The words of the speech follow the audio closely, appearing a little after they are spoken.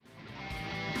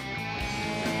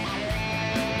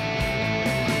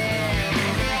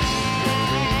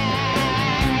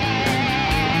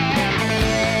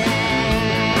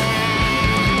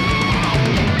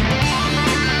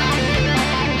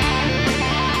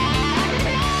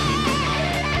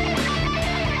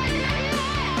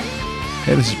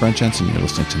Hey, this is Brent Jensen. You're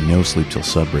listening to No Sleep Till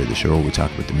Sudbury, the show where we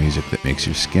talk about the music that makes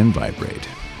your skin vibrate.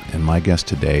 And my guest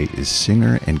today is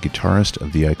singer and guitarist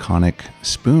of the iconic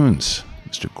Spoons,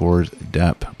 Mr. Gord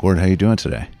Depp. Gord, how you doing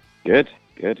today? Good.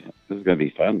 This is going to be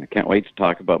fun. I can't wait to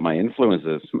talk about my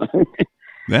influences.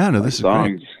 Yeah, no, this is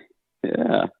great.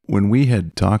 Yeah. When we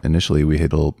had talked initially, we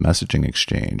had a little messaging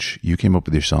exchange. You came up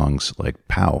with your songs like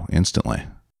pow, instantly.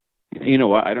 You know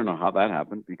what? I don't know how that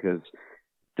happened because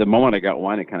the moment I got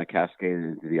one, it kind of cascaded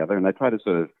into the other. And I try to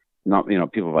sort of not,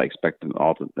 people I expect them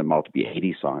all to be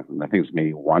 80 songs. And I think there's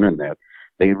maybe one in there.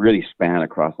 They really span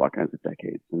across all kinds of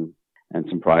decades and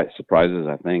some surprises,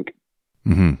 I think.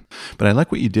 Mm-hmm. But I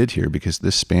like what you did here because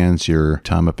this spans your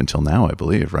time up until now, I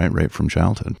believe, right? Right from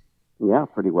childhood. Yeah,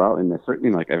 pretty well. And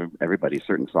certainly, like everybody,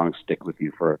 certain songs stick with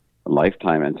you for a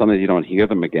lifetime. And sometimes you don't hear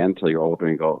them again until you're older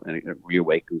and it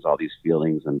reawakens all these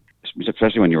feelings. And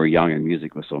especially when you were young and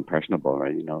music was so impressionable,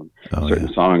 right?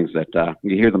 Certain songs that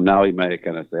you hear them now, you might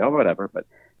kind of say, oh, whatever. But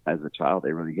as a child,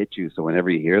 they really hit you. So whenever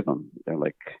you hear them, they're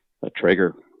like a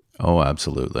trigger. Oh,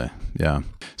 absolutely. Yeah.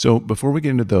 So before we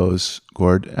get into those,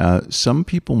 Gord, some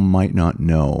people might not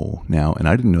know now, and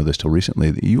I didn't know this till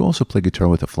recently, that you also play guitar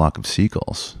with A Flock of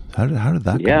Seagulls. How did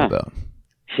that come about?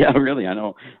 Yeah, really. I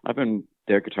know. I've been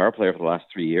their guitar player for the last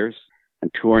 3 years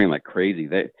and touring like crazy.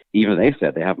 They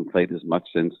said they haven't played as much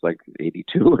since like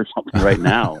 82 or something right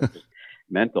now. It's just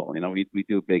mental. We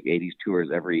do big 80s tours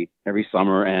every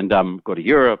summer and go to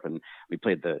Europe, and we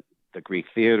played the Greek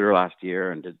Theater last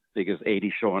year and did the biggest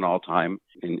 80s show in all time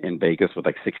in Vegas with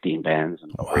like 16 bands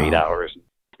and over 8 hours.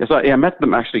 And so I met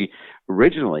them actually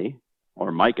originally,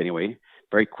 or Mike anyway,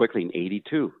 very quickly in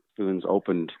 82. Spoons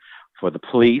opened for the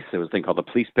Police. There was a thing called the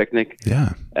Police Picnic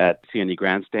at CNE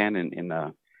Grandstand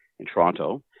in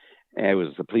Toronto. And it was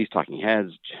the Police, Talking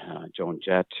Heads, Joan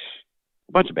Jett,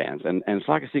 a bunch of bands. And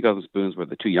Flock of Seagulls and Spoons were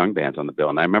the two young bands on the bill.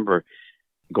 And I remember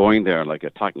going there like a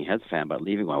Talking Heads fan, but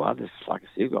leaving, wow, this Flock of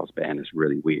Seagulls band is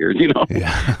really weird,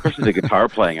 Yeah. Especially the guitar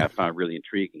playing I found really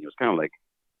intriguing. It was kind of like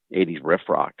 80s riff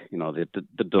rock,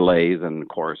 the delays and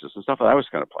choruses and stuff that I was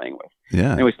kind of playing with.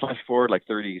 Yeah. Anyways, flash forward like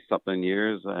 30-something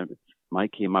years,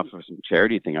 Mike came up for some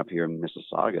charity thing up here in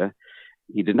Mississauga.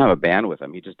 He didn't have a band with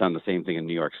him. He'd just done the same thing in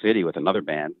New York City with another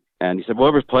band. And he said,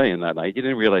 whoever's playing that night, he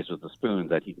didn't realize it was the Spoons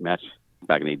that he'd met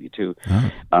back in 82.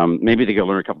 Oh. Maybe they could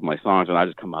learn a couple of my songs, and I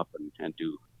just come up and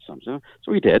do something.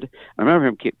 So we did. I remember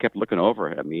him kept looking over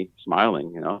at me,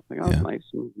 smiling, like, oh, that's nice.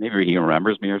 And maybe he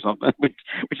remembers me or something,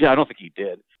 which I don't think he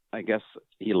did. I guess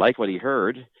he liked what he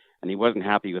heard, and he wasn't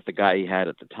happy with the guy he had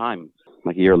at the time.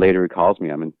 Like a year later, he calls me.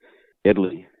 I'm in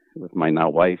Italy with my now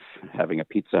wife, having a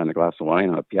pizza and a glass of wine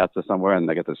on a piazza somewhere, and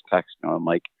I get this text. I'm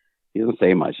like, he doesn't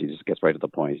say much. He just gets right to the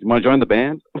point. You want to join the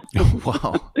band?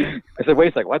 Wow. I said, wait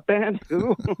a second, what band?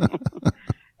 Who?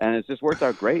 And it's just worked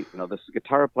out great. This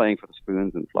guitar playing for the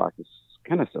Spoons and Flock is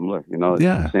kind of similar,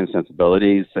 same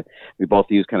sensibilities. We both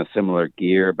use kind of similar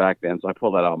gear back then. So I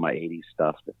pulled out all my 80s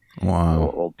stuff,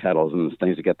 old pedals and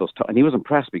things to get those. And he was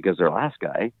impressed because their last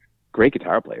guy, great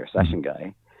guitar player, session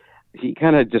guy, he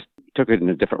kind of just took it in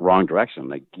a different wrong direction,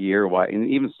 like gear wise and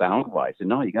even sound wise. And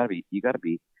no, you gotta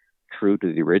be true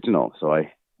to the original. So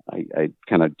I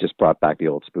kind of just brought back the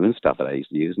old Spoon stuff that I used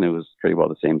to use, and it was pretty well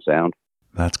the same sound.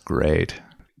 That's great.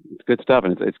 It's good stuff,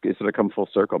 and it's sort of come full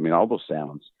circle. I mean, all those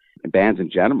sounds and bands in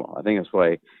general. I think that's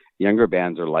why younger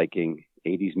bands are liking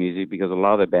 80s music, because a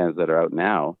lot of the bands that are out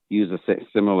now use a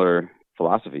similar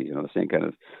philosophy. The same kind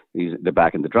of they're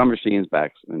back in the drum machines,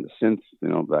 back in the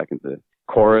synths, back into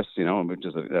chorus, which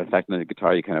is a fact in the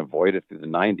guitar you kind of avoid it through the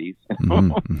 90s.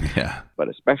 Yeah. But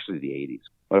especially the 80s.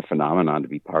 What a phenomenon to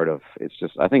be part of.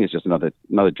 I think it's just another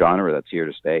genre that's here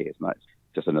to stay. It's not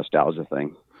just a nostalgia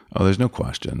thing. Oh, there's no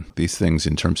question. These things,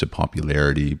 in terms of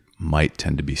popularity, might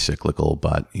tend to be cyclical,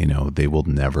 but, they will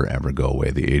never, ever go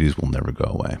away. The 80s will never go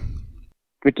away.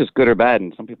 Which is good or bad,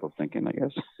 and some people are thinking, I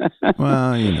guess.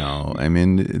 Well, I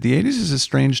mean, the 80s is a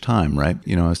strange time, right?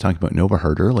 I was talking about Nova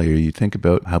Heart earlier. You think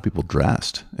about how people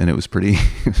dressed, and it was pretty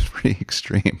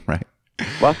extreme, right?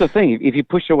 Well, that's the thing. If you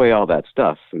push away all that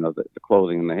stuff, the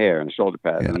clothing and the hair and the shoulder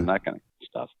pads and that kind of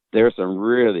stuff, there's some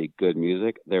really good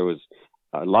music. There was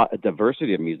a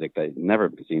diversity of music that I've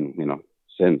never seen,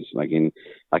 since. Like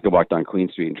I could walk down Queen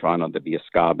Street in Toronto, there'd be a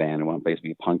ska band in one place,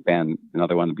 be a punk band,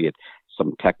 another one would be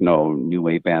some techno new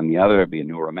wave band, the other would be a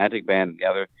new romantic band, the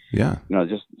other. Yeah.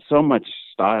 Just so much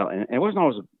style, and it wasn't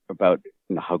always about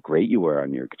how great you were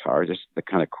on your guitar, just the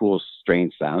kind of cool,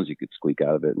 strange sounds you could squeak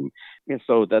out of it. And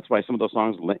so that's why some of those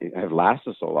songs have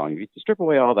lasted so long. If you strip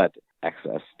away all that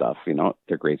excess stuff,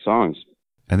 they're great songs.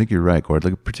 I think you're right, Gord.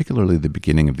 Like particularly the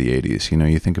beginning of the 80s,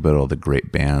 you think about all the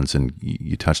great bands, and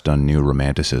you touched on new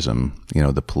romanticism,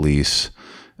 the Police,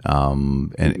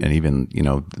 and even, you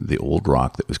know, the old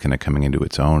rock that was kind of coming into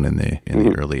its own in the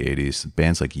early 80s,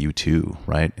 bands like U2,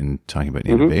 right? And talking about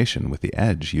innovation with the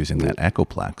Edge using that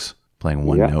Echoplex, playing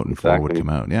one note and four would come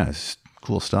out. Yeah, it's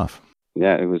cool stuff.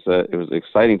 Yeah, it was an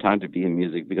exciting time to be in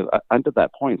music because until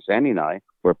that point, Sandy and I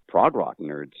were prog rock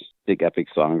nerds, big epic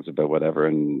songs about whatever,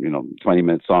 and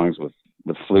 20-minute songs with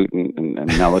flute and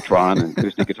mellotron and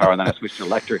acoustic guitar, and then I switched to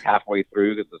electric halfway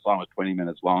through because the song was 20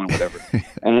 minutes long or whatever.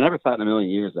 And I never thought in a million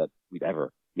years that we'd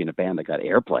ever be in a band that got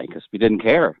airplay because we didn't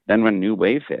care. Then when New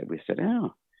Wave hit, we said,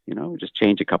 we just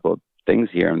change a couple of things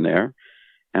here and there,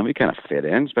 and we kind of fit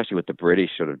in, especially with the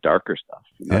British sort of darker stuff.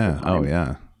 Yeah. Oh,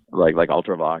 yeah. Like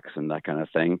Ultravox and that kind of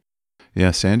thing.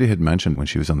 Yeah, Sandy had mentioned when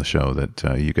she was on the show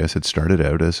that you guys had started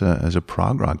out as a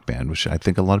prog rock band, which I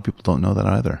think a lot of people don't know that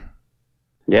either.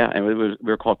 Yeah, and we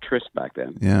were called Tryst back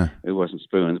then. Yeah. It wasn't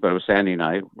Spoons, but it was Sandy and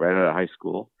I right out of high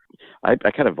school. I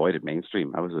kind of avoided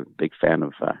mainstream. I was a big fan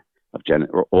of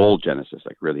old Genesis,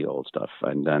 like really old stuff,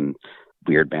 and then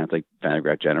weird bands like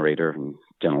Vannegut Generator and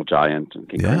Gentle Giant and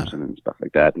King Crimson and stuff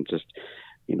like that, and just...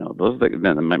 those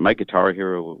are my guitar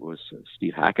hero was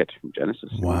Steve Hackett from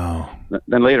Genesis. Wow.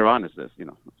 Then later on is this,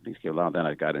 things came along. Then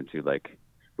I got into like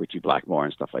Richie Blackmore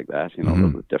and stuff like that. A little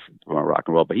bit different from rock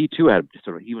and roll. But he too had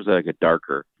he was like a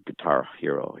darker guitar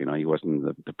hero. He wasn't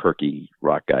the perky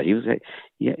rock guy.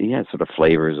 He had sort of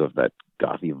flavors of that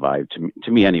gothy vibe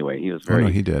to me anyway. He was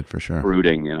very he did for sure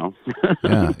brooding.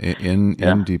 Yeah,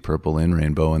 in Deep Purple, in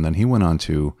Rainbow, and then he went on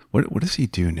to what does he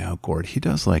do now, Gord? He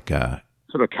does like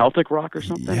sort of Celtic rock or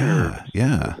something.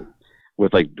 Yeah.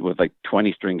 With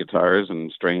 20 string guitars and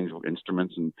strange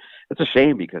instruments, and it's a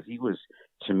shame because he was,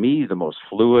 to me, the most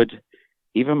fluid,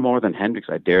 even more than Hendrix,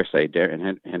 I dare say.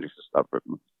 And Hendrix is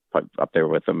up there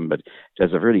with him, but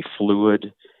there's a really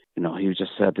fluid. He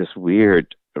just had this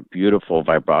weird, beautiful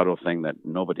vibrato thing that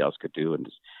nobody else could do, and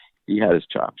he had his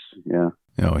chops. Yeah.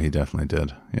 Oh, he definitely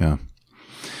did. Yeah.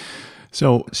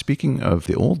 So speaking of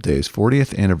the old days,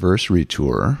 40th anniversary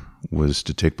tour was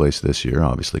to take place this year,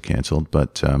 obviously canceled,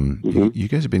 but you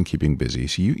guys have been keeping busy.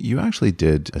 So you actually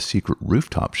did a secret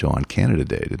rooftop show on Canada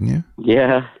Day, didn't you?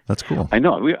 Yeah. That's cool. I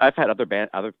know. I've had other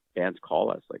bands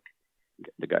call us, like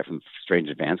the guy from Strange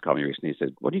Advance called me recently. He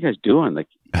said, "What are you guys doing? Like,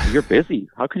 you're busy.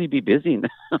 How can you be busy?"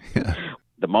 Yeah.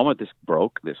 The moment this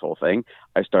broke, this whole thing,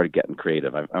 I started getting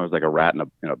creative. I was like a rat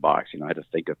in a box. I had to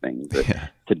think of things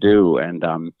to do. And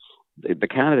the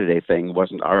Canada Day thing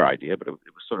wasn't our idea, but it was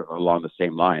sort of along the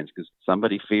same lines because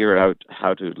somebody figured out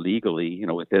how to legally,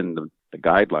 within the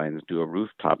guidelines, do a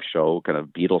rooftop show, kind of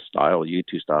Beatles style,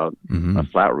 U2 style, a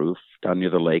flat roof down near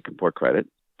the lake in Port Credit,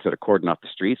 sort of cordon off the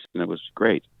streets, and it was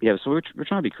great. Yeah, so we're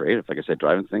trying to be creative. Like I said,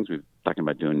 driving things. We're talking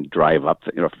about doing drive up,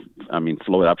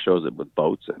 float up shows with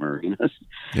boats at marinas.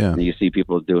 Yeah. And you see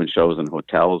people doing shows in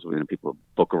hotels. People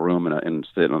book a room and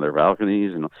sit on their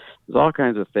balconies, and there's all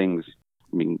kinds of things.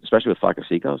 I mean, especially with Flock of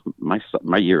Seagulls,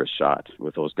 my year is shot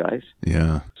with those guys.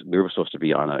 Yeah. We were supposed to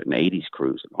be on an 80s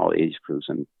cruise, an all-80s cruise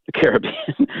in the Caribbean.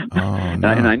 Oh, no.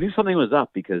 And I knew something was up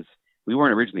because we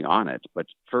weren't originally on it, but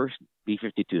first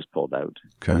B-52s pulled out.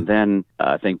 Okay. And then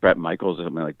I think Bret Michaels or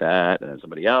something like that, and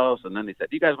somebody else. And then they said,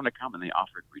 "Do you guys want to come?" And they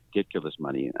offered ridiculous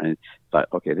money. And I thought,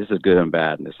 okay, this is good and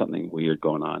bad, and there's something weird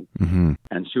going on. Mm-hmm.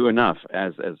 And sure enough,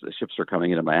 as the ships were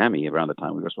coming into Miami around the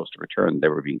time we were supposed to return, they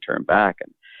were being turned back.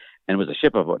 And it was a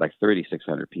ship of like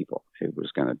 3,600 people. It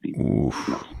was going to be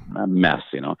a mess,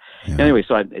 Yeah. Anyway,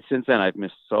 so since then I've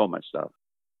missed so much stuff.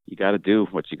 You got to do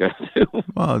what you got to do.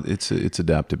 Well, it's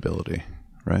adaptability,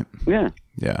 right? Yeah.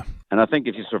 Yeah. And I think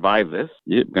if you survive this,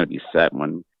 you're going to be set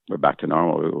when we're back to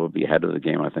normal. We'll be ahead of the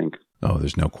game, I think. Oh,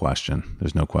 there's no question.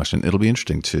 There's no question. It'll be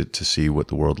interesting to see what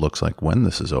the world looks like when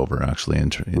this is over, actually, in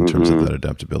terms of that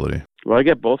adaptability. Well, I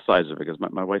get both sides of it because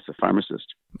my wife's a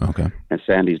pharmacist. Okay. And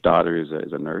Sandy's daughter is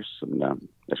a nurse. And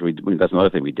that's another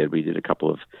thing we did. We did a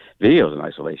couple of videos in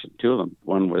isolation, 2 of them.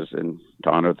 One was in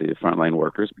honor of the frontline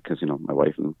workers because, my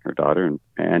wife and her daughter.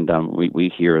 And we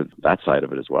hear that side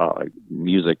of it as well. Like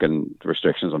music and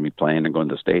restrictions on me playing and going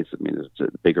to the States. I mean, it's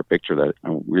a bigger picture that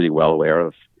I'm really well aware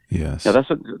of. Yes. Yeah, I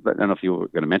don't know if you were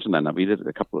going to mention that. Now, we did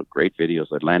a couple of great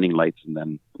videos, like Landing Lights and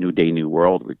then New Day, New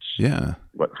World, which,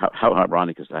 how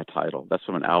ironic is that title? That's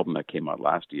from an album that came out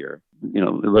last year.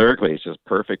 Lyrically, it's just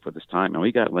perfect for this time. And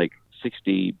we got like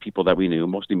 60 people that we knew,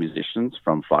 mostly musicians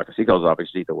from Flock of Seagulls,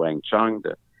 obviously, to Wang Chung,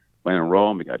 to When in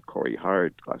Rome. We got Corey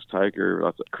Hart, Glass Tiger,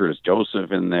 lots of Curtis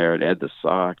Joseph in there, and Ed the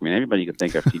Sock. I mean, everybody you could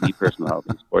think of, TV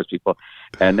personalities, sports people.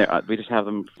 And we just have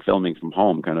them filming from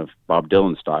home, kind of Bob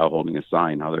Dylan style, holding a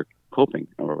sign, how they're coping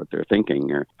or what they're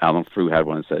thinking. Or Alan Frew had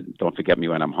one that said, "Don't forget me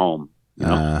when I'm home."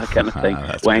 That kind of thing.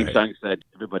 That's Wang great. Chung said,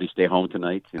 "Everybody stay home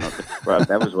tonight." Well,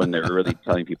 that was when they were really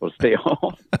telling people to stay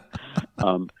home.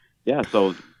 Yeah,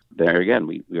 so there again,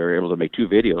 we were able to make 2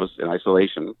 videos in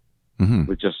isolation Hmm.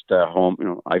 with just home,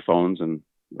 iPhones and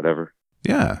whatever.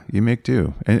 Yeah, you make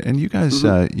do. And you guys,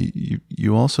 Hmm.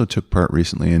 you also took part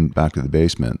recently in Back to the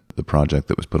Basement, the project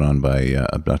that was put on by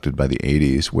Abducted by the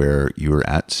 80s, where you were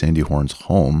at Sandy Horn's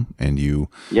home and you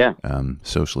Yeah,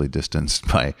 socially distanced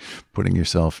by putting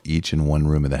yourself each in one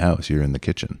room of the house. You're in the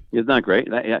kitchen. isn't that great?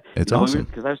 Yeah, It's awesome.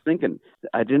 because I was thinking,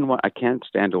 I can't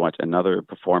stand to watch another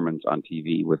performance on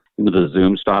TV with the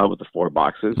Zoom style with the 4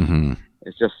 boxes. Hmm.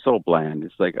 It's just so bland.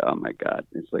 It's like, oh my God.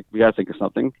 It's like, we got to think of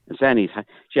something. And Sandy,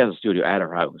 she has a studio at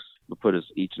her house. We put us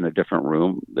each in a different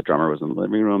room. The drummer was in the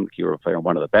living room, the keyboard player in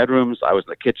one of the bedrooms. I was in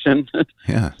the kitchen,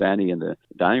 Yeah. Sandy in the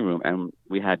dining room. And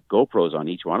we had GoPros on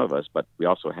each one of us, but we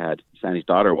also had Sandy's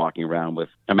daughter walking around with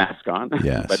a mask on,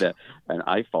 Yes. but an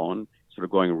iPhone, sort of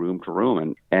going room to room,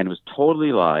 and it was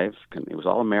totally live. And it was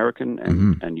all American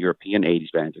and European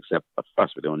 80s bands, except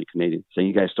us were the only Canadian. Saying,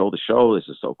 "You guys stole the show. This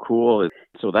is so cool."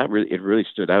 So that really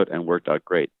stood out and worked out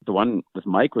great. The one with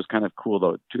Mike was kind of cool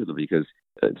though too, because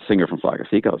the singer from Flock of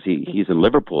Seagulls, he's in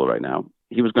Liverpool right now.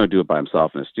 He was going to do it by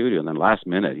himself in a studio, and then last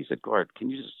minute he said, "Gord, can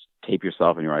you just tape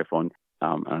yourself on your iPhone?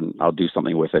 And I'll do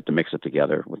something with it to mix it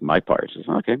together with my parts." I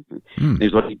said, "Okay." Mm.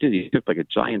 Here's what he did. He took like a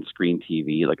giant screen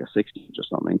TV, like a 60-inch or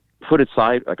something, put it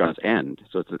side, like on its end,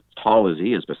 so it's as tall as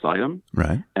he is beside him,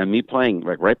 Right. and me playing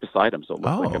like right beside him, so it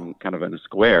looks like I'm kind of in a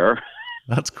square.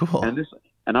 That's cool.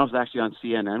 And I was actually on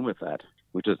CNN with that,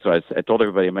 which is, so I told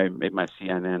everybody I made my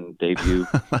CNN debut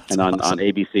That's and on awesome.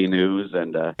 ABC News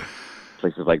and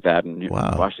places like that, and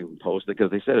Wow. Washington Post, because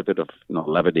they said a bit of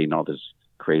levity and all this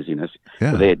craziness.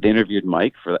 Yeah. So they interviewed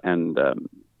Mike and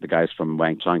the guys from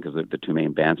Wang Chung, because they're the 2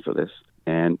 main bands for this.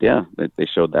 And yeah, they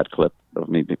showed that clip of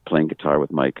me playing guitar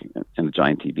with Mike and a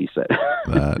giant TV set.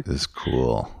 That is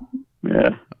cool.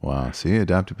 Yeah. Wow. See,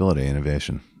 adaptability,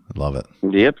 innovation. I love it.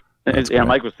 Yep. That's Yeah, great.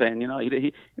 Mike was saying, he's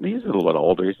a little bit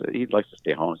older. He said he likes to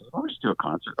stay home. He says, "Why don't we just do a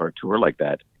concert or a tour like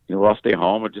that? I'll stay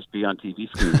home or just be on TV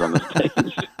screens on the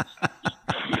stage."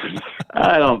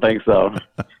 I don't think so.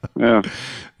 Yeah.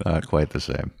 Not quite the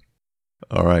same.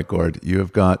 All right, Gord, you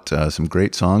have got some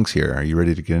great songs here. Are you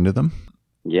ready to get into them?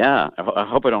 Yeah. I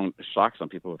hope I don't shock some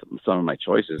people with some of my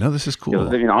choices. No, this is cool.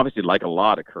 Obviously like a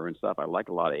lot of current stuff. I like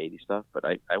a lot of 80s stuff, but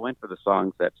I went for the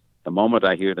songs that the moment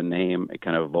I hear the name, it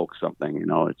kind of evokes something.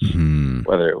 It's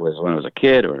whether it was when I was a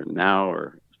kid or now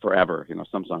or forever.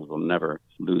 Some songs will never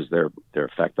lose their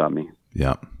effect on me.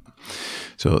 Yeah.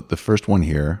 So the first one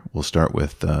here, we'll start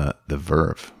with the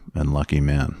Verve and Lucky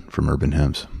Man from Urban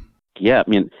Hymns. Yeah,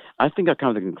 I think I've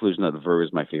come to the conclusion that the Verve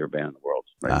is my favorite band in the world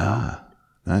right now.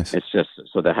 Nice. It's just,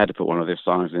 so they had to put one of their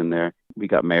songs in there. We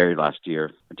got married last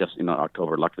year, just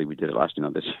October. Luckily, we did it last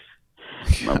this year.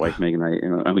 My wife Megan and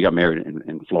I, and we got married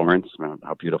in Florence.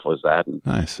 How beautiful is that? And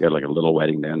Nice. we had like a little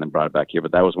wedding there, and then brought it back here.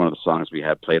 But that was one of the songs we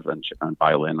had played on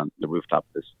violin on the rooftop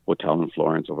of this hotel in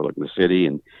Florence, overlooking the city.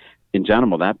 And in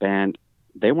general, that band,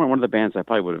 they weren't one of the bands I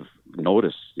probably would have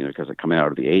noticed, because they're coming out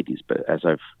of the 80s. But as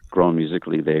I've grown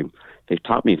musically, they've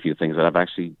taught me a few things that I've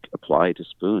actually applied to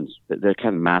Spoons. They're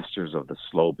kind of masters of the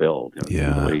slow build,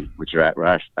 the way Richard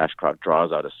Ashcroft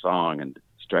draws out a song and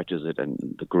stretches it and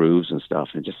the grooves and stuff,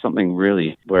 and just something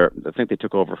really where I think they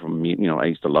took over from me. I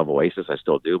used to love Oasis, I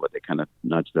still do, but they kind of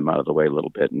nudged them out of the way a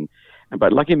little bit.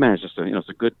 But Lucky Man is just it's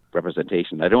a good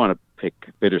representation. I don't want to pick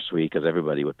Bittersweet because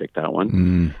everybody would pick that one.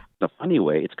 In a funny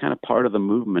way, it's kind of part of the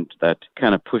movement that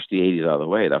kind of pushed the 80s out of the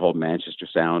way, that whole Manchester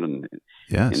sound and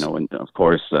yes. And of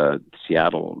course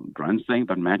Seattle grunge thing,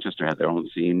 but Manchester had their own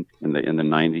scene in the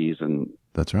 90s, and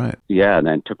that's right. Yeah, and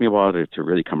then it took me a while to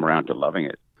really come around to loving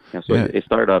it. Yeah, so it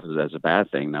started off as a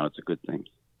bad thing. Now it's a good thing.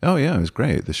 Oh yeah, it was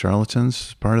great. The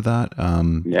Charlatans, part of that.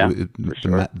 For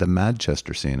sure. The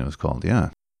Manchester scene, it was called. Yeah.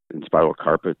 And Spiral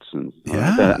Carpets and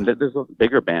and there's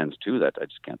bigger bands too that I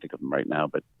just can't think of them right now.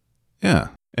 But yeah,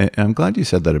 and I'm glad you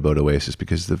said that about Oasis,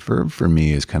 because the Verve for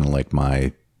me is kind of like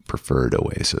my preferred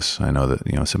Oasis. I know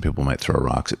that some people might throw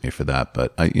rocks at me for that,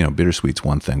 but Bittersweet's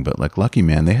one thing, but like Lucky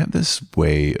Man, they have this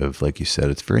way of, like you said,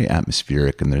 it's very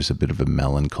atmospheric and there's a bit of a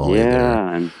melancholy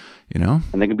there. And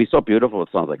and they can be so beautiful. It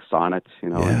sounds like sonnets,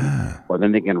 Yeah. or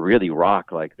then they can really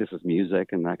rock, like This Is Music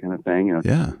and that kind of thing.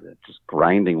 Yeah. Just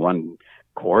grinding one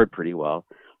chord pretty well,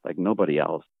 like nobody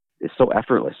else. It's so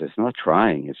effortless. It's not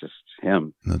trying. It's just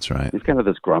him. That's right. He's kind of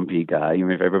this grumpy guy.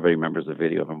 If everybody remembers the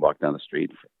video of him walking down the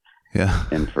street. Yeah.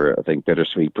 And for, I think,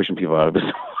 Bittersweet, pushing people out of his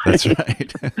way. That's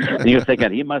right. And you're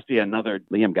thinking, he must be another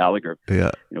Liam Gallagher.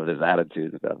 Yeah. With his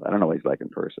attitude and stuff. I don't know what he's like in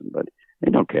person, but they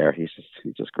don't care. He's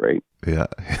just great. Yeah.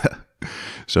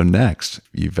 So next,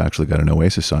 you've actually got an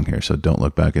Oasis song here. So Don't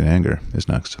Look Back in Anger is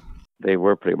next. They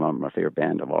were pretty much my favorite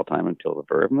band of all time until the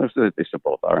Verve. And they still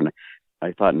both are. And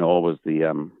I thought Noel was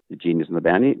the genius in the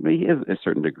band. He is a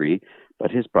certain degree,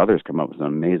 but his brother's come up with some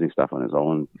amazing stuff on his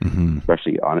own,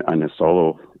 especially on his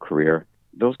solo career.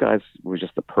 Those guys were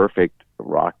just the perfect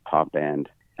rock pop band.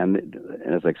 And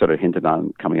as I sort of hinted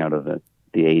on, coming out of the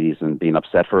 80s and being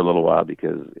upset for a little while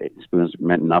because spoons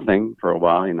meant nothing for a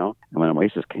while, And when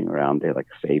Oasis came around, they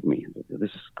saved me.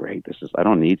 This is great. I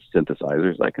don't need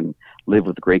synthesizers. I can live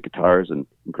with great guitars and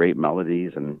great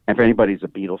melodies. And if anybody's a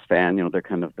Beatles fan, they're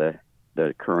kind of the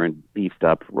current beefed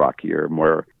up, rockier,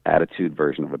 more attitude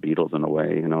version of the Beatles in a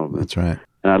way, That's right.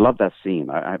 And I love that scene.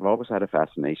 I've always had a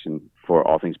fascination for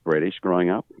all things British growing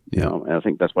up, and I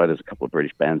think that's why there's a couple of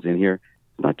British bands in here.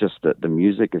 Not just the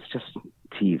music, it's just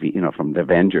TV, from the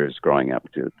Avengers growing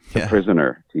up to the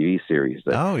Prisoner TV series.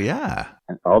 Oh, yeah.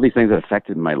 All these things that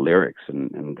affected my lyrics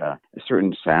and a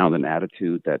certain sound and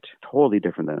attitude that's totally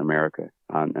different than America.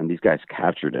 And these guys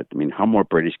captured it. I mean, how more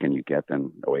British can you get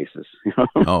than Oasis?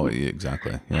 Oh,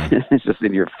 exactly. Yeah. It's just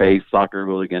in your face, soccer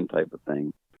hooligan type of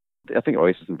thing. I think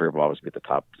Oasis and Verve will always be at the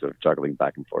top, sort of juggling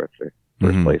back and forth for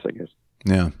first place, I guess.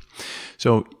 Yeah.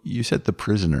 So you said The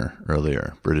Prisoner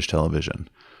earlier, British television.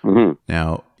 Mm-hmm.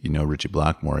 Now, Ritchie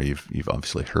Blackmore, you've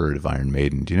obviously heard of Iron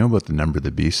Maiden. Do you know about the Number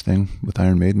the Beast thing with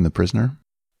Iron Maiden, The Prisoner?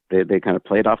 They kind of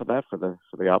played off of that for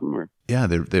the album, or? Yeah,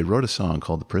 they wrote a song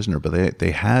called The Prisoner, but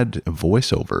they had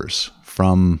voiceovers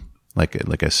from like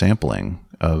a sampling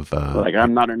of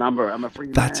I'm not a number, I'm a free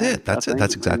man. That's it. That's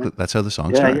exactly that's how the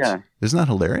song starts. Yeah. Isn't that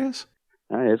hilarious?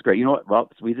 It's great. You know what? Well,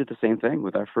 we did the same thing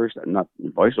with our first, not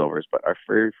voiceovers, but our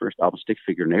very first album, Stick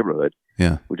Figure Neighborhood.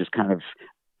 Yeah. Which is kind of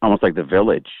almost like The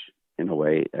Village in a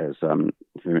way, as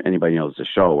if anybody knows the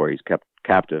show where he's kept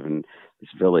captive in this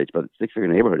village. But Stick Figure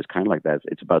Neighborhood is kind of like that.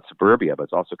 It's about suburbia, but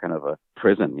it's also kind of a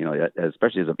prison,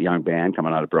 especially as a young band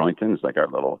coming out of Burlington. It's like our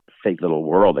little fake little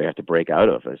world they have to break out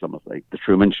of. It's almost like the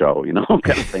Truman Show,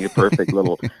 kind of thing, a perfect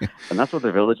little, and that's what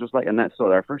The Village was like. And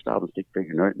so our first album, Stick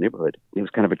Figure Neighborhood, it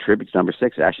was kind of a tribute to Number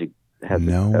 6. It actually has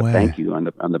a thank you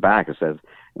on the back. It says,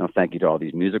 thank you to all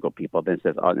these musical people. Then it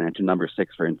says, and to Number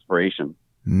 6 for inspiration.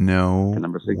 No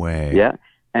Number 6. way. Yeah.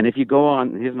 And if you go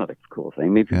on, here's another cool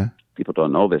thing. Maybe people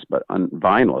don't know this, but on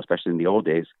vinyl, especially in the old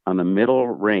days, on the middle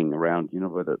ring around,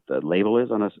 where the label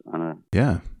is on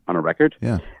a record.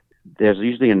 Yeah. There's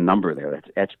usually a number there that's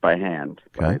etched by hand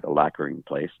by the lacquering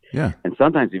place. Yeah. And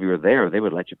sometimes if you were there, they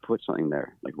would let you put something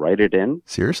there, like write it in.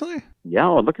 Seriously? Yeah.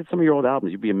 Well, look at some of your old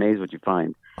albums. You'd be amazed what you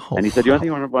find. Oh, and he said, "Do you have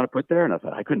anything you want to put there?" And I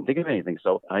thought, I couldn't think of anything.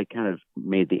 So I kind of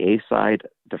made the A side,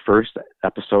 the first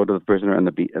episode of The Prisoner, and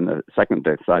the second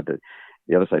side,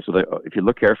 the other side. So if you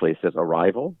look carefully, it says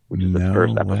Arrival, which is the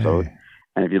first episode. Way.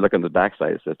 And if you look on the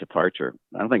backside, it says Departure.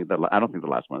 I don't think the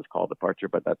last one is called Departure,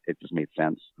 but it just made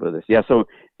sense for this. Yeah. So,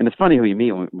 and it's funny who you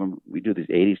meet when we do these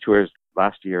 80s tours.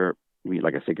 Last year, we,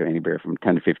 like I said, got anywhere from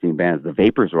 10 to 15 bands. The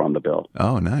Vapors were on the bill.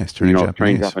 Oh, nice. Turning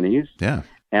Japanese. Yeah.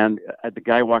 And the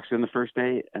guy walks in the first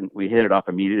day, and we hit it off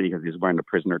immediately because he was wearing a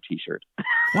Prisoner T-shirt.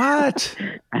 What?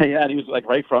 And he was like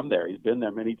right from there. He's been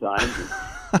there many times.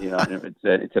 And,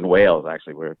 it's in Wales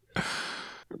actually, where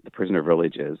the Prisoner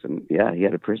Village is, and he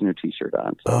had a Prisoner T-shirt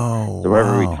on. So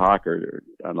wherever we talk or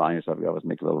online and stuff, we always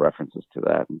make little references to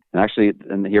that. And actually,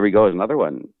 and here we go, is another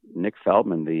one. Nick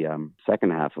Feldman, the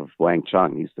second half of Wang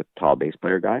Chung, he's the tall bass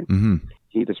player guy. Mm-hmm.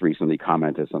 He just recently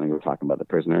commented something we were talking about The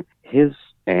Prisoner. His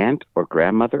aunt or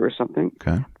grandmother or something,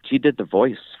 she did the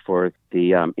voice for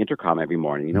the intercom every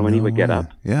morning. When he would get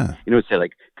up, would say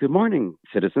like, "Good morning,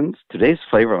 citizens. Today's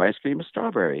flavor of ice cream is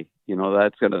strawberry."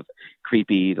 That kind of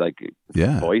creepy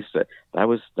voice. That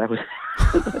was.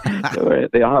 So,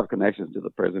 they all have connections to The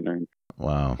Prisoner.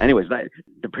 Wow. Anyways,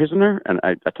 The Prisoner, and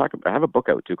I have a book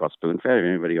out too called Spoon Fed. If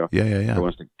anybody who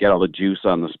wants to get all the juice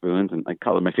on the spoons, and I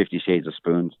call it my 50 Shades of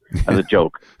Spoons as a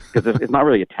joke, because it's not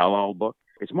really a tell-all book.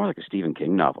 It's more like a Stephen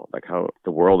King novel, like how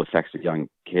the world affects a young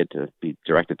kid to be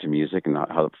directed to music, and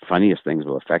how the funniest things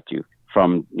will affect you,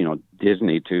 from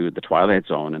Disney to The Twilight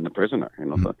Zone and The Prisoner.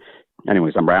 So,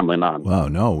 anyways, I'm rambling on. Wow,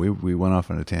 no, we went off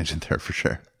on a tangent there for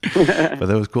sure, but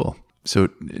that was cool. So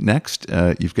next,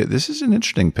 you've got, this is an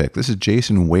interesting pick. This is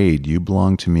Jason Wade, You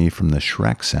Belong to Me, from the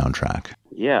Shrek soundtrack.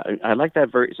 Yeah, I like that.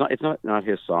 It's not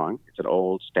his song. It's an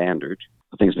old standard.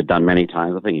 The thing's been done many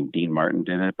times. I think Dean Martin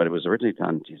did it, but it was originally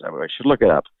done. Geez, I should look it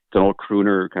up. It's an old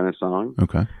crooner kind of song.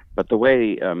 Okay. But the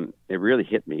way it really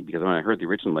hit me, because when I heard the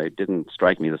original, it didn't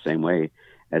strike me the same way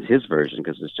as his version,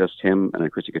 because it's just him and an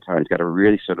acoustic guitar. He's got a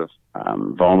really sort of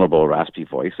vulnerable, raspy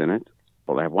voice in it.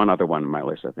 couple. I have one other one on my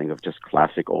list, I think, of just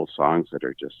classic old songs that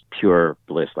are just pure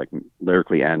bliss, like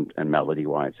lyrically and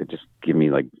melody-wise. They just give me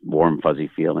like warm, fuzzy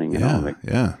feeling. You know, like,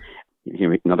 yeah.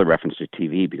 Another reference to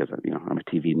TV, because I'm a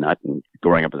TV nut, and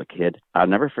growing up as a kid, I'll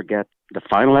never forget the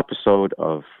final episode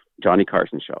of Johnny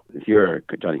Carson show. If you're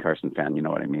a Johnny Carson fan, you know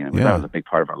what I mean. That was a big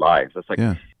part of our lives. It's like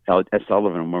Ed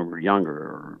Sullivan when we were younger,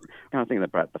 or kind of thing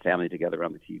that brought the family together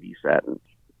on the TV set. And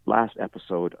last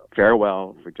episode,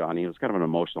 farewell for Johnny. It was kind of an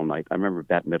emotional night. I remember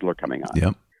Bette Midler coming on.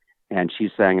 Yep. And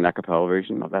she sang an a cappella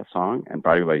version of that song and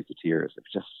brought everybody to tears. It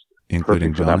was just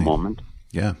including perfect for that moment.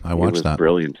 Yeah, I watched that. It was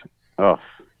brilliant. Oh,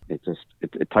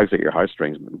 it tugs at your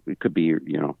heartstrings. It could be your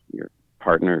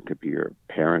partner, it could be your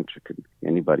parent, it could be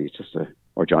anybody. It's just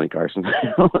or Johnny Carson.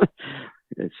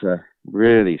 It's a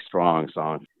really strong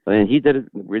song, and he did it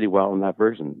really well in that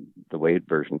version, the Wade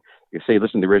version. You say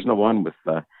listen to the original one with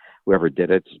whoever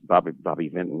did it, Bobby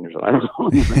Vinton or something, I don't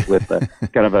know,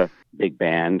 with kind of a big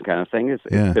band kind of thing. It's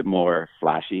a bit more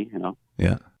flashy, you know.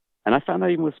 Yeah. And I found that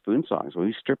even with Spoon songs, when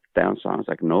we stripped down songs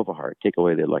like Nova Heart, take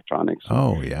away the electronics.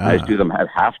 Oh, yeah. I just do them at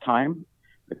halftime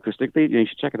acoustically. You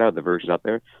should check it out, the versions out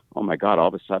there. Oh, my God, all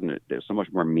of a sudden there's so much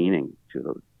more meaning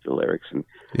to the lyrics and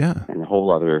a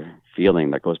whole other feeling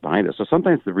that goes behind it. So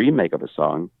sometimes the remake of a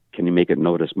song, can you make it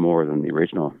notice more than the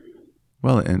original?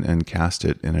 Well, and cast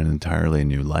it in an entirely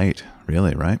new light,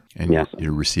 really, right? And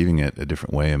you're receiving it a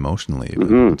different way emotionally.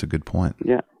 Mm-hmm. That's a good point.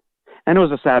 Yeah. And it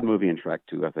was a sad movie in Shrek,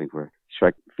 too, I think, where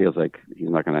Shrek feels like he's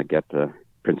not going to get the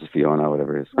Princess Fiona,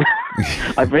 whatever it is.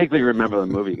 I vaguely remember the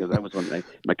movie because that was when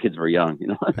my kids were young, you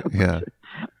know. Yeah.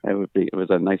 It was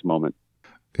a nice moment.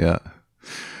 Yeah.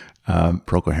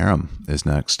 Procol Harum is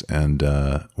next, and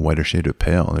Whiter Shade of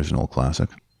Pale. There's an old classic.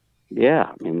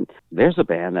 Yeah. I mean, there's a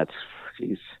band that's, I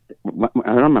don't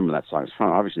remember that song. It's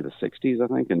from obviously the 60s, I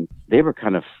think, and they were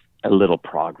kind of a little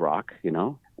prog rock, you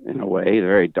know, in a way. They're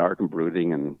very dark and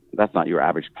brooding, and that's not your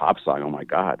average pop song. Oh my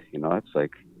God, you know, that's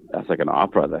like an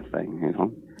opera, that thing, you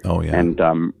know. Oh yeah.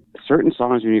 And certain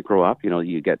songs when you grow up, you know,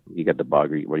 you get the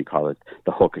bug, or what do you call it?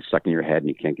 The hook is stuck in your head and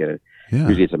you can't get it. Yeah.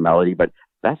 Usually it's a melody, but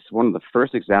that's one of the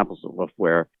first examples of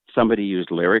where somebody used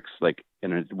lyrics like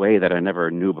in a way that I never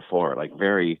knew before, like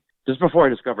just before I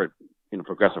discovered, you know,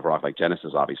 progressive rock, like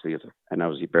Genesis, obviously, and I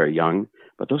was very young.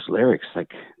 But those lyrics,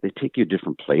 like, they take you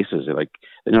different places. They're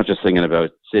not just singing about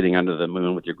sitting under the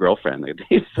moon with your girlfriend.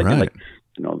 They're singing like,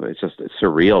 you know, it's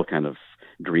surreal, kind of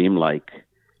dreamlike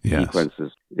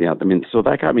sequences. Yeah, I mean, so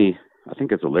that got me, I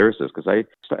think, as a lyricist, because I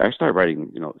started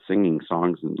writing, you know, singing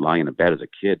songs and lying in bed as a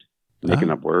kid,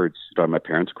 making up words, driving my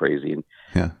parents crazy,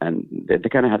 and they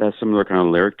kind of had a similar kind of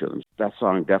lyric to them. That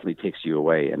song definitely takes you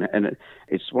away, and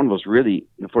it's one of those really,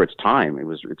 for its time,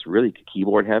 it's really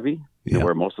keyboard heavy, you know,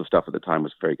 where most of the stuff at the time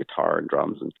was very guitar and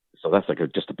drums, and so that's like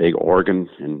just a big organ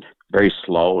and very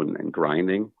slow and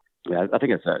grinding. Yeah, I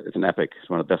think it's an epic. It's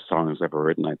one of the best songs ever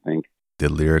written, I think. The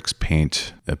lyrics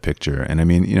paint a picture. And I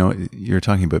mean, you know, you're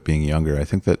talking about being younger. I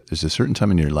think that there's a certain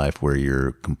time in your life where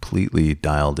you're completely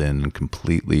dialed in,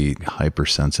 completely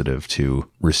hypersensitive to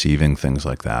receiving things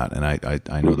like that. And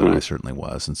I know that I certainly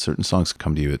was. And certain songs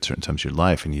come to you at certain times of your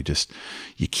life, and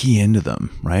you key into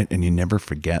them, right? And you never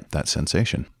forget that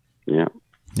sensation. Yeah.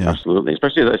 Absolutely.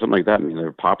 Especially something like that. I mean, there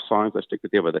are pop songs that stick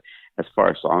with you, but as far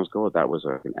as songs go, that was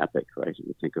an epic, right?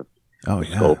 You think of the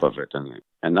scope of it.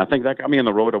 And I think that got me on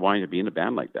the road to wanting to be in a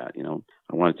band like that, you know.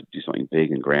 I wanted to do something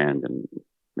big and grand and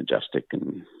majestic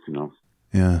and, you know.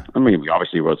 Yeah. I mean, we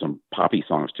obviously wrote some poppy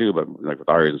songs too, but like with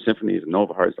Arias and Symphonies and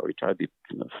Nova Hearts, we tried to be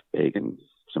kind of big and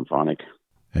symphonic.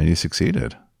 And you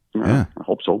succeeded. Yeah. I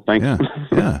hope so. Thanks.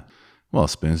 Yeah. Well,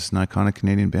 Spoons is an iconic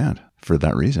Canadian band for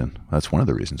that reason. That's one of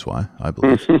the reasons why, I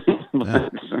believe.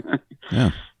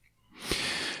 Yeah.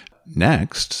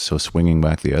 Next, so swinging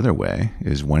back the other way,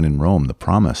 is When in Rome, The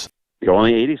Promise. The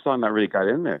only 80s song that really got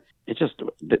in there. It's just,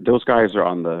 those guys are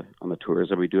on the tours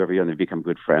that we do every year, and they become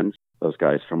good friends, those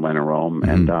guys from When in Rome.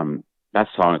 Mm-hmm. And that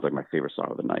song is like my favorite song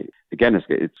of the night. Again,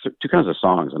 it's two kinds of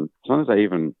songs, and sometimes I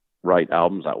even write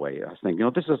albums that way. I think, you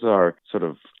know, this is our sort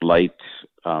of light,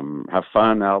 have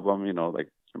fun album, you know, like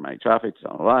My Traffic,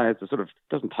 Sound Lies. It sort of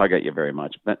doesn't tug at you very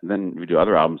much. But then we do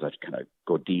other albums that kind of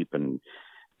go deep and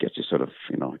get you sort of,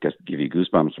 you know, give you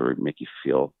goosebumps or make you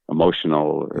feel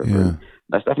emotional.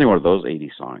 That's definitely one of those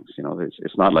 80s songs. You know,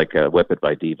 it's not like Whip It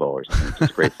by Devo or something. It's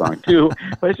just a great song too,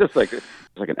 but it's just like, it's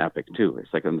like an epic too.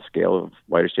 It's like on the scale of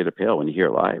Whiter Shade of Pale when you hear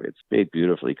it live. It's a big,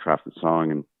 beautifully crafted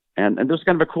song. And there's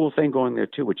kind of a cool thing going there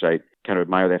too, which I kind of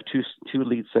admire. They have two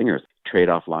lead singers, trade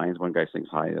off lines. One guy sings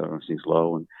high, the other one sings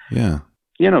low. And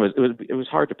you know, it was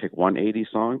hard to pick one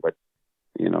 80s song, but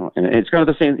you know, and it's kind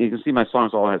of the same. You can see my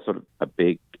songs all had sort of a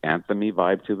big anthem-y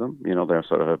vibe to them. You know, they're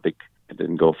sort of a big. I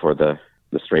didn't go for the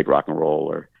the straight rock and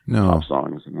roll or pop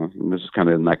songs. And this is kind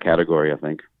of in that category, I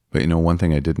think. But one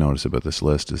thing I did notice about this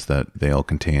list is that they all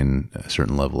contain a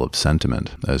certain level of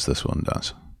sentiment, as this one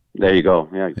does. There you go.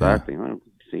 Yeah, exactly. Yeah. Well,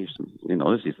 see, you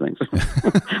notice these things.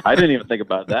 I didn't even think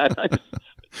about that.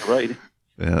 It's right.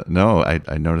 Yeah, no,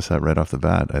 I noticed that right off the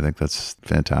bat. I think that's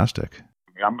fantastic.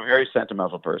 I'm a very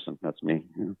sentimental person. That's me.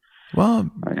 Yeah. Well,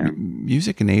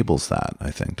 music enables that,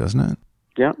 I think, doesn't it?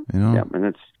 Yeah. Yeah, and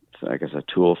it's I guess a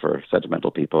tool for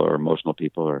sentimental people or emotional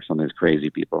people or sometimes crazy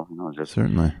people.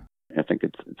 Certainly. I think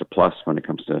it's a plus when it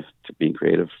comes to being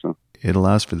creative. So it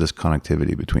allows for this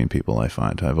connectivity between people. I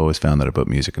find I've always found that about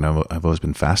music, and I've always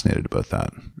been fascinated about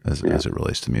that as it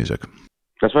relates to music.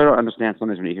 That's why I don't understand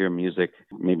sometimes when you hear music,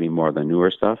 maybe more the newer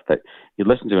stuff, that you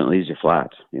listen to it and it leaves you flat.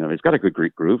 It's got a good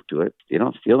Greek groove to it. You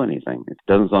don't feel anything. It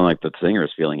doesn't sound like the singer is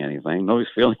feeling anything.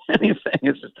 Nobody's feeling anything.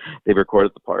 It's just they've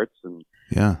recorded the parts and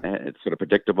it's sort of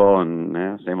predictable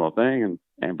and same old thing.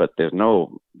 But there's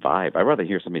no vibe. I'd rather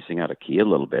hear somebody sing out of key a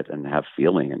little bit and have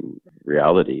feeling and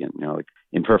reality and like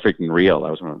Imperfect and Real. That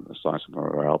was one of the songs from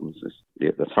our albums.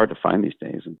 That's hard to find these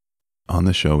days. On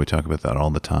the show, we talk about that all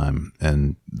the time,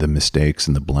 and the mistakes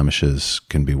and the blemishes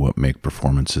can be what make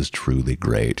performances truly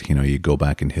great. You go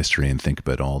back in history and think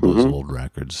about all those old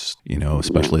records,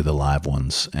 especially the live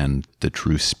ones, and the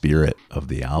true spirit of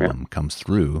the album comes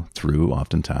through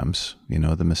oftentimes,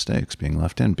 the mistakes being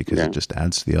left in because it just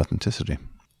adds to the authenticity.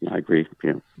 I agree.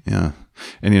 Yeah.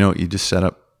 And, you just set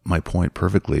up my point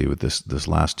perfectly with this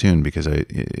last tune, because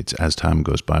it's as time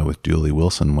goes by with Dooley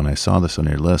Wilson. When I saw this on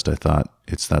your list, I thought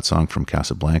it's that song from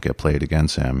Casablanca. Play It Again,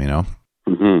 Sam.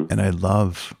 And I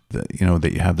love that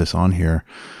that you have this on here,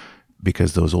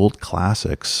 because those old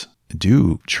classics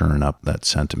do churn up that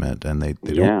sentiment, and they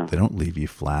don't leave you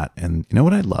flat. And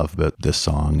what I love about this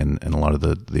song and a lot of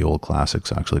the old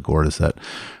classics, actually, Gord, is that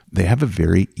they have a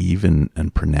very even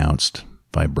and pronounced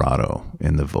vibrato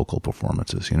in the vocal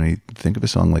performances. You think of a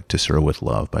song like To Sir With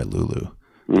Love by Lulu.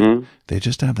 They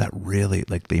just have that really,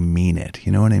 like, they mean it.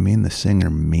 You know what I mean? The singer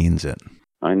means it.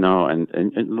 I know. And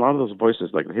a lot of those voices,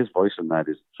 like his voice in that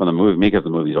is from the movie, because the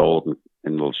movie's old and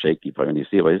a little shaky, but when you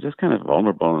see it, it's just kind of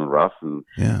vulnerable and rough. And,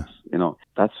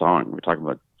 that song, we're talking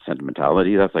about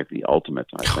sentimentality, that's like the ultimate,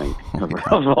 I think,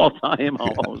 of all time,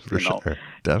 almost. For sure.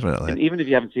 Definitely. And even if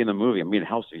you haven't seen the movie, it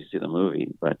helps if you see the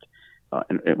movie, but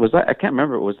and it was that, I can't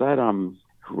remember, was that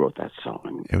who wrote that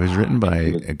song? It was written by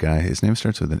a guy, his name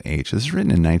starts with an H. This is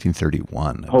written in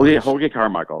 1931. Jorge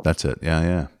Carmichael. That's it.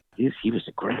 Yeah. He was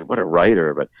what a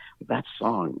writer, but that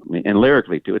song, and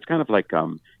lyrically too, it's kind of like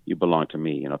You Belong to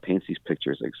Me, paints these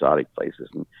pictures of exotic places,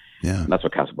 and that's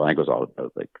what Casablanca was all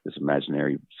about, like this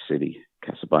imaginary city,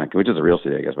 Casablanca, which is a real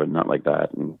city, I guess, but not like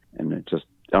that, and it just,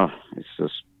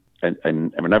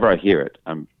 and whenever I hear it,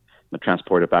 I'm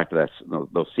transported back to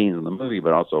those scenes in the movie,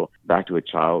 but also back to a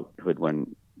childhood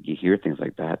when you hear things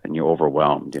like that and you're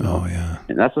overwhelmed, Oh, yeah.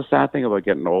 And that's the sad thing about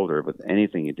getting older, with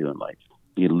anything you do in life.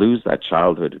 You lose that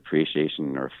childhood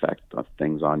appreciation or effect of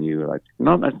things on you. Like,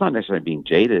 no, that's not necessarily being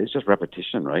jaded. It's just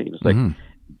repetition, right? It's like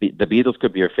the Beatles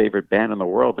could be your favorite band in the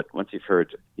world, but once you've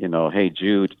heard, Hey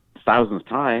Jude, thousandth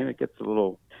time, it gets a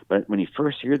little. But when you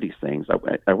first hear these things,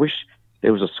 I wish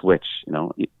there was a switch.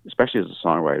 Especially as a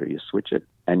songwriter, you switch it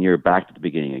and you're back to the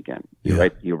beginning again. You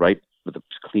write with a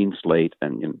clean slate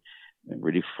and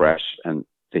really fresh. And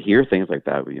to hear things like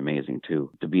that would be amazing too.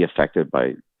 To be affected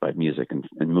by music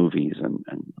and movies and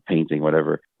painting,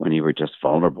 whatever, when you were just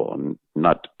vulnerable and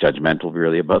not judgmental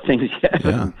really about things yet.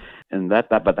 Yeah. And but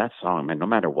that song, man, no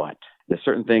matter what, there's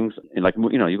certain things, and like,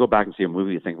 you go back and see a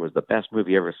movie you think was the best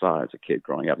movie you ever saw as a kid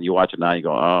growing up, and you watch it now, you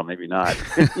go, oh, maybe not.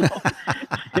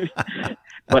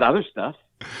 But other stuff,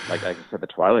 like I said, The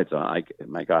Twilight Zone,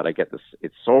 my God, I get this,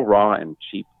 it's so raw and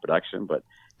cheap production, but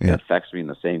it affects me in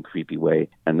the same creepy way.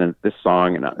 And then this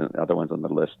song and other ones on the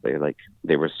list,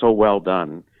 they were so well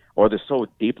done, or they're so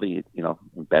deeply,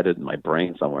 embedded in my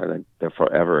brain somewhere that they're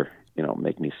forever,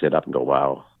 make me sit up and go,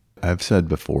 wow. I've said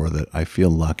before that I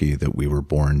feel lucky that we were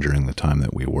born during the time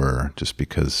that we were, just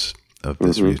because of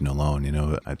this reason alone.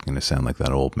 I'm going to sound like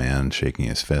that old man shaking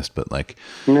his fist, but like,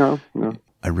 no.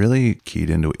 I really keyed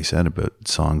into what you said about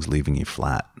songs leaving you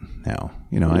flat now.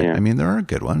 I mean, there are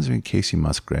good ones. I mean, Casey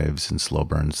Musgraves and Slow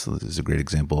Burns is a great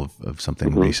example of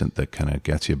something recent that kind of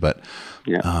gets you. But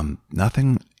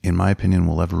nothing, in my opinion,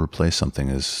 will ever replace something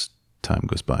as time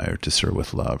goes by, or To Sir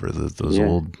With Love, or those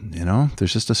old,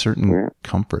 there's just a certain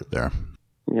comfort there.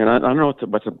 Yeah, I don't know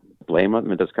what to blame on. I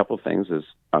mean, there's a couple of things. Is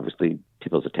obviously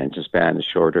people's attention span is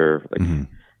shorter. Like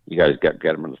you guys get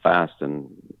them really fast, and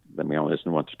then we only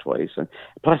listen once or twice. And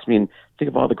plus, I mean, think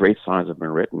of all the great songs that have been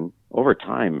written over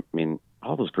time. I mean,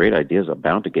 all those great ideas are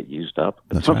bound to get used up.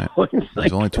 That's right.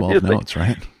 There's only 12 notes,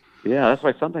 right? Yeah, that's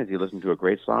why sometimes you listen to a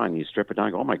great song and you strip it down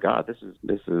and go, oh my God, this is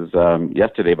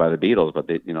Yesterday by the Beatles, but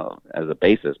they, as a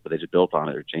basis, but they just built on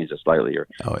it or changed it slightly, or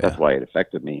that's why it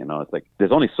affected me. It's like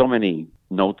there's only so many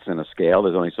notes in a scale,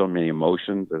 there's only so many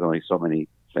emotions, there's only so many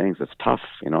things. It's tough,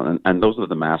 and those are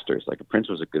the masters. Like Prince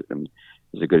was a good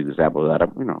example of that.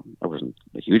 I wasn't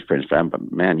a huge Prince fan,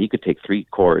 but man, he could take 3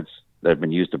 chords that have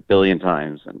been used a billion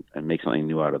times and make something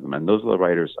new out of them. And those are the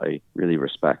writers I really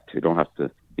respect, who don't have to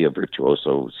be a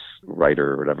virtuoso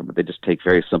writer or whatever, but they just take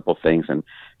very simple things and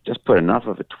just put enough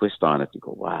of a twist on it to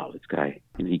go, wow, this guy,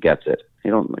 he gets it.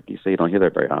 Like you say, you don't hear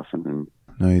that very often. And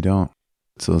no, you don't.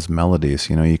 It's those melodies,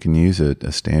 you can use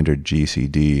a standard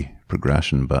GCD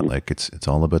progression, but like it's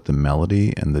all about the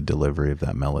melody and the delivery of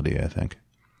that melody, I think.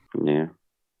 Yeah,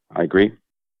 I agree.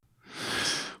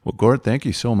 Well, Gord, thank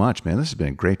you so much, man. This has been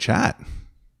a great chat.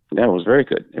 Yeah, it was very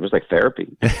good. It was like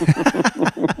therapy.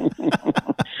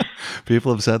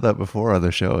 People have said that before on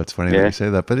the show. It's funny that you say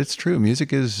that, but it's true.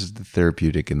 Music is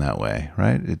therapeutic in that way,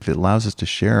 right? It allows us to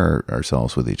share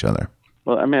ourselves with each other.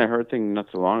 Well, I heard a thing not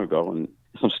so long ago, and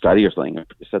some study or something,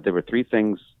 it said there were 3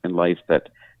 things in life that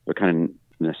were kind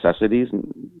of necessities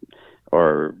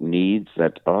or needs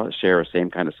that share the same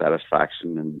kind of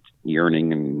satisfaction and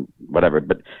yearning and whatever.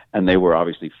 And they were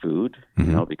obviously food,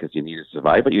 because you need to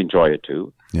survive, but you enjoy it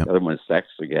too. Yep. The other one is sex.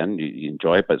 Again, you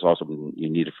enjoy it, but it's also you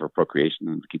need it for procreation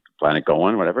and to keep the planet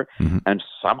going, whatever. Mm-hmm. And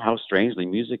somehow, strangely,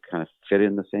 music kind of fit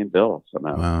in the same bill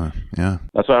somehow. Yeah.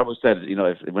 That's what I always said.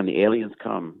 When the aliens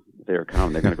come, they're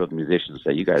going to go to the musicians and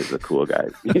say, "You guys are the cool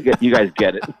guys. You guys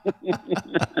get it."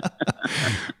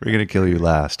 We're going to kill you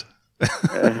last.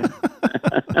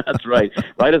 That's right.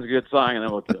 Write us a good song and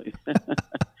then we'll kill you.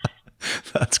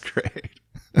 That's great.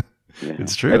 Yeah.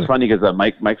 It's true. It's funny because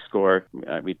Mike Score,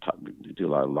 we do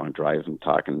a lot of long drives and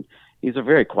talk, and he's a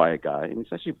very quiet guy. And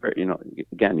he's actually very,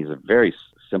 again, he's a very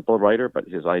simple writer, but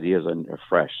his ideas are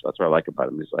fresh. That's what I like about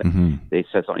him. He's like, they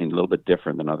said something a little bit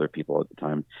different than other people at the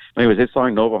time. But anyways, his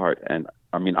song Nova Heart,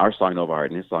 our song Nova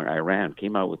Heart and his song Iran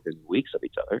came out within weeks of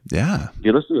each other. Yeah. If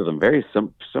you listen to them, very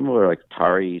similar, like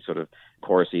Tari sort of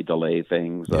chorusy delay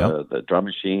things, the drum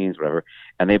machines, whatever.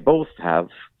 And they both have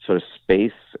sort of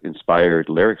space-inspired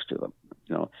lyrics to them.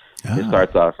 It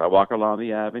starts off, I walk along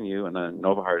the avenue, and then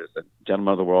Nova Heart is the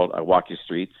gentleman of the world. I walk your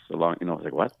streets along, it's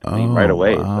like, what? Right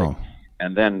away. Wow. It's like,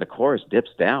 and then the chorus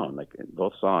dips down, like in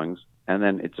both songs. And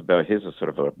then it's about his is sort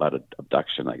of about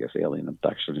abduction, I guess, alien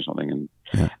abduction or something.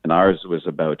 And ours was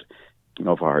about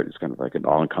Nova Heart is kind of like an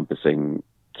all-encompassing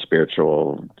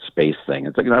spiritual space thing.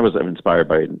 It's like I was inspired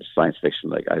by science fiction,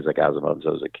 like Isaac Asimov as I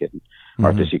was a kid,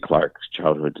 Arthur C. Clarke's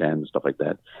Childhood's End, stuff like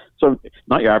that. So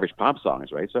not your average pop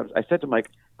songs, right? So I said to Mike,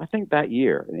 I think that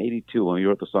year in '82 when we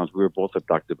wrote the songs, we were both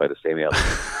abducted by the same alien,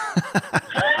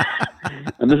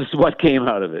 and this is what came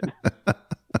out of it.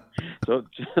 So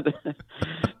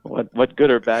what good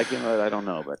or bad came out of it, I don't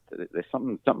know, but there's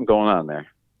something going on there.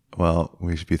 Well,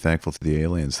 we should be thankful to the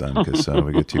aliens then, because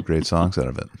we get 2 great songs out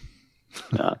of it.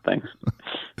 Thanks.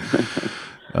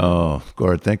 Oh,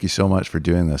 Gord, thank you so much for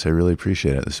doing this. I really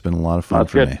appreciate it. This has been a lot of fun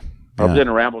for me. I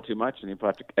didn't ramble too much, and you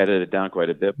have to edit it down quite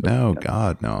a bit. No,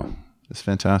 God, no. It's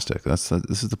fantastic. This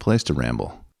is the place to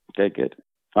ramble. Okay, good.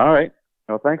 All right.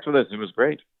 Well, thanks for this. It was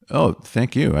great. Oh,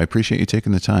 thank you. I appreciate you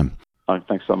taking the time. Oh,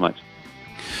 thanks so much.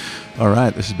 All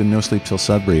right. This has been No Sleep Till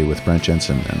Sudbury with Brent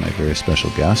Jensen and my very special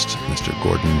guest, Mr.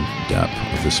 Gordon Depp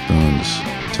of the Spoons.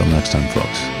 Till next time,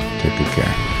 folks. Take good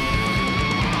care.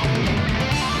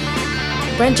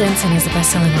 Brent Jensen is the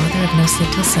best-selling author of No Sleep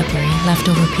Till Sudbury,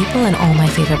 Leftover People, and All My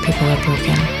Favorite People Are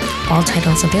Broken. All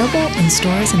titles available in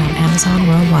stores and on Amazon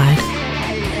worldwide.